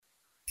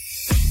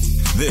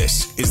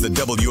This is the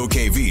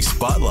WOKV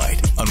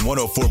Spotlight on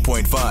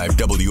 104.5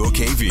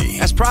 WOKV.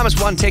 As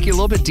promised, one, take you a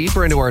little bit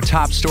deeper into our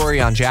top story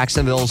on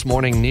Jacksonville's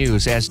morning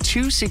news as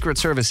two Secret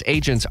Service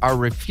agents are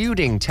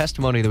refuting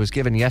testimony that was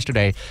given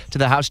yesterday to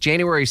the House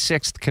January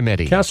 6th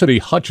committee. Cassidy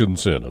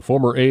Hutchinson, a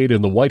former aide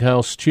in the White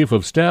House Chief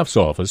of Staff's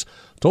office,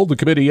 told the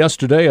committee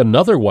yesterday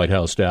another White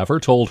House staffer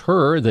told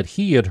her that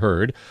he had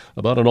heard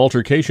about an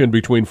altercation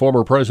between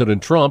former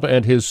President Trump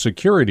and his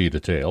security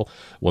detail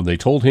when they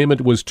told him it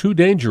was too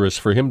dangerous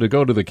for him to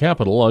go to the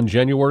Capitol on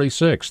January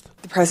 6th.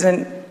 The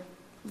president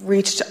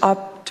reached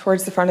up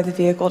towards the front of the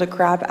vehicle to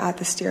grab at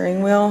the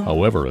steering wheel.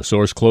 However, a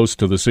source close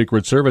to the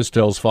Secret Service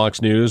tells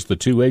Fox News the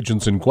two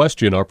agents in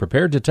question are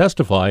prepared to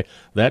testify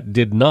that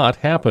did not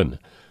happen.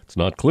 It's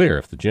not clear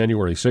if the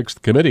January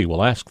 6th committee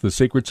will ask the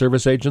Secret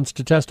Service agents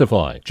to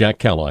testify. Jack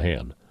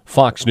Callahan,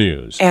 Fox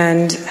News.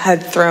 And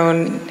had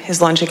thrown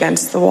his lunch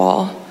against the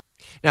wall.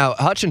 Now,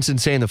 Hutchinson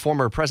saying the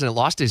former president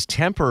lost his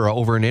temper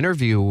over an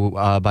interview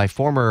by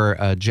former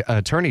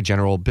Attorney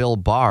General Bill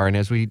Barr. And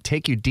as we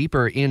take you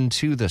deeper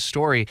into the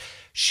story,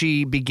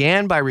 she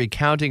began by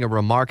recounting a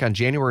remark on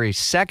January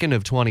 2nd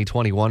of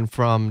 2021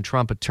 from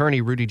Trump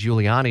attorney Rudy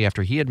Giuliani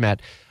after he had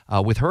met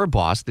with her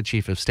boss, the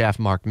Chief of Staff,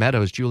 Mark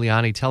Meadows.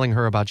 Giuliani telling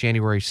her about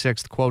January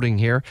 6th, quoting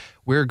here,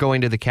 "We're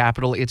going to the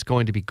Capitol. It's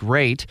going to be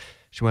great."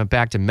 She went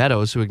back to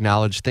Meadows, who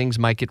acknowledged things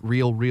might get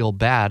real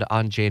bad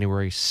on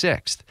January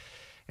 6th.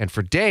 And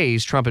for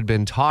days, Trump had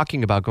been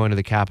talking about going to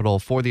the Capitol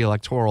for the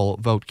electoral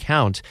vote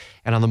count.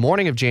 And on the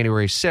morning of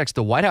January 6th,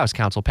 the White House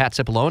counsel, Pat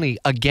Cipollone,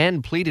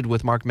 again pleaded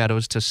with Mark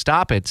Meadows to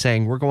stop it,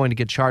 saying, "We're going to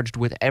get charged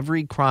with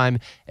every crime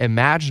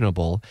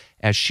imaginable,"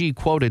 as she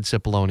quoted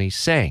Cipollone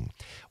saying.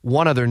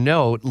 One other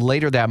note,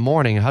 later that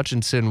morning,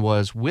 Hutchinson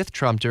was with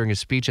Trump during his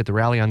speech at the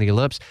rally on the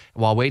Ellipse.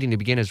 While waiting to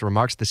begin his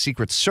remarks, the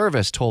Secret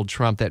Service told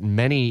Trump that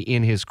many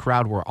in his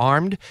crowd were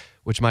armed,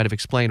 which might have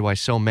explained why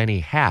so many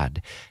had.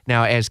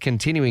 Now, as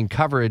continuing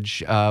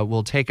coverage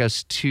will take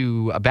us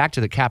back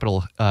to the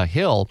Capitol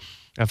Hill,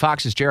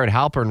 Fox's Jared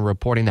Halpern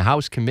reporting the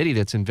House committee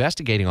that's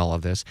investigating all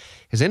of this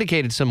has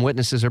indicated some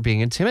witnesses are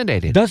being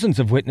intimidated. Dozens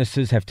of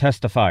witnesses have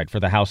testified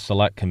for the House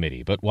Select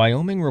Committee, but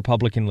Wyoming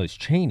Republican Liz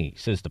Cheney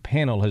says the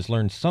panel has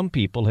learned some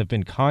people have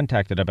been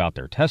contacted about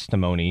their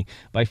testimony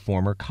by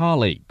former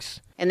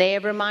colleagues. And they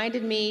have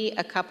reminded me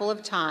a couple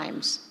of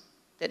times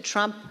that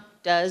Trump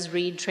does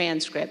read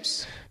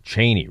transcripts.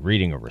 Cheney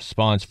reading a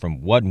response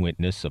from one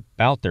witness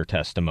about their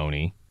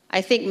testimony.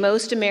 I think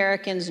most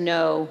Americans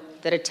know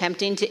that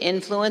attempting to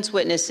influence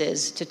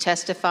witnesses to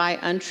testify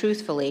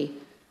untruthfully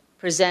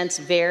presents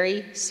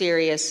very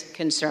serious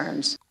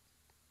concerns.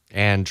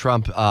 And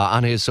Trump,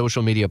 on his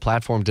social media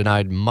platform,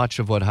 denied much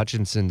of what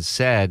Hutchinson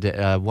said.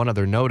 One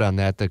other note on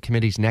that, the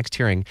committee's next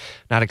hearing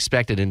not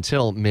expected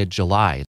until mid-July.